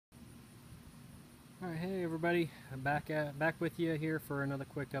Alright, hey everybody, I'm back with you here for another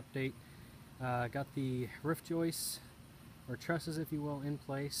quick update. Got the roof joists, or trusses if you will, in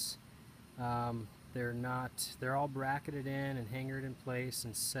place. They're all bracketed in and hangered in place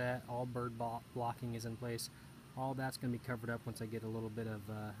and set. All bird blocking is in place. All that's going to be covered up once I get a little bit of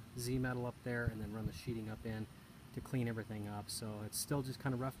Z-metal up there and then run the sheeting up in to clean everything up. So it's still just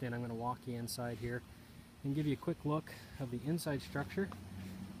kind of roughed in. I'm going to walk you inside here and give you a quick look of the inside structure.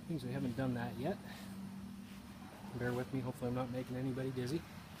 Things we haven't done that yet. Bear with me, hopefully I'm not making anybody dizzy.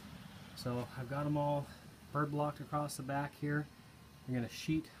 So I've got them all bird blocked across the back here. I'm going to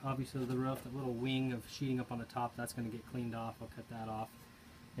sheet, obviously, the roof. That little wing of sheeting up on the top, that's going to get cleaned off. I'll cut that off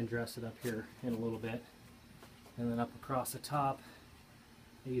and dress it up here in a little bit. And then up across the top,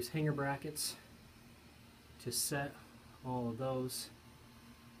 I use hanger brackets to set all of those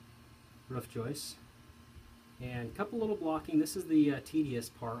roof joists. And a couple little blocking. This is the tedious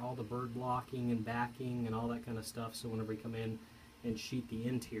part, all the bird blocking and backing and all that kind of stuff. So whenever we come in and sheet the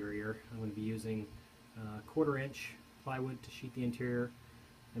interior, I'm going to be using 1/4 inch plywood to sheet the interior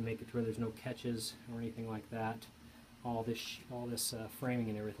and make it to where there's no catches or anything like that. All this framing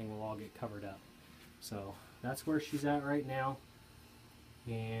and everything will all get covered up. So that's where she's at right now.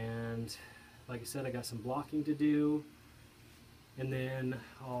 And like I said, I got some blocking to do, and then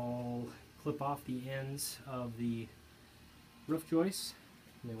I'll clip off the ends of the roof joists.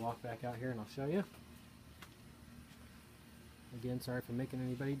 Let me walk back out here and I'll show you. Again, sorry for making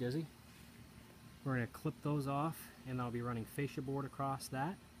anybody dizzy. We're going to clip those off, and I'll be running fascia board across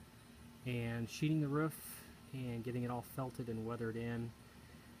that and sheeting the roof and getting it all felted and weathered in.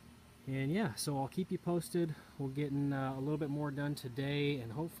 And yeah, so I'll keep you posted. We're getting a little bit more done today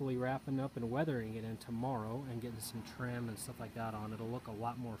and hopefully wrapping up and weathering it in tomorrow and getting some trim and stuff like that on. It'll look a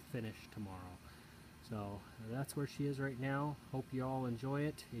lot more finished tomorrow. So that's where she is right now. Hope you all enjoy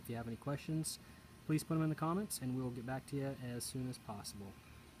it. If you have any questions, please put them in the comments and we'll get back to you as soon as possible.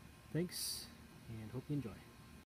 Thanks, and hope you enjoy.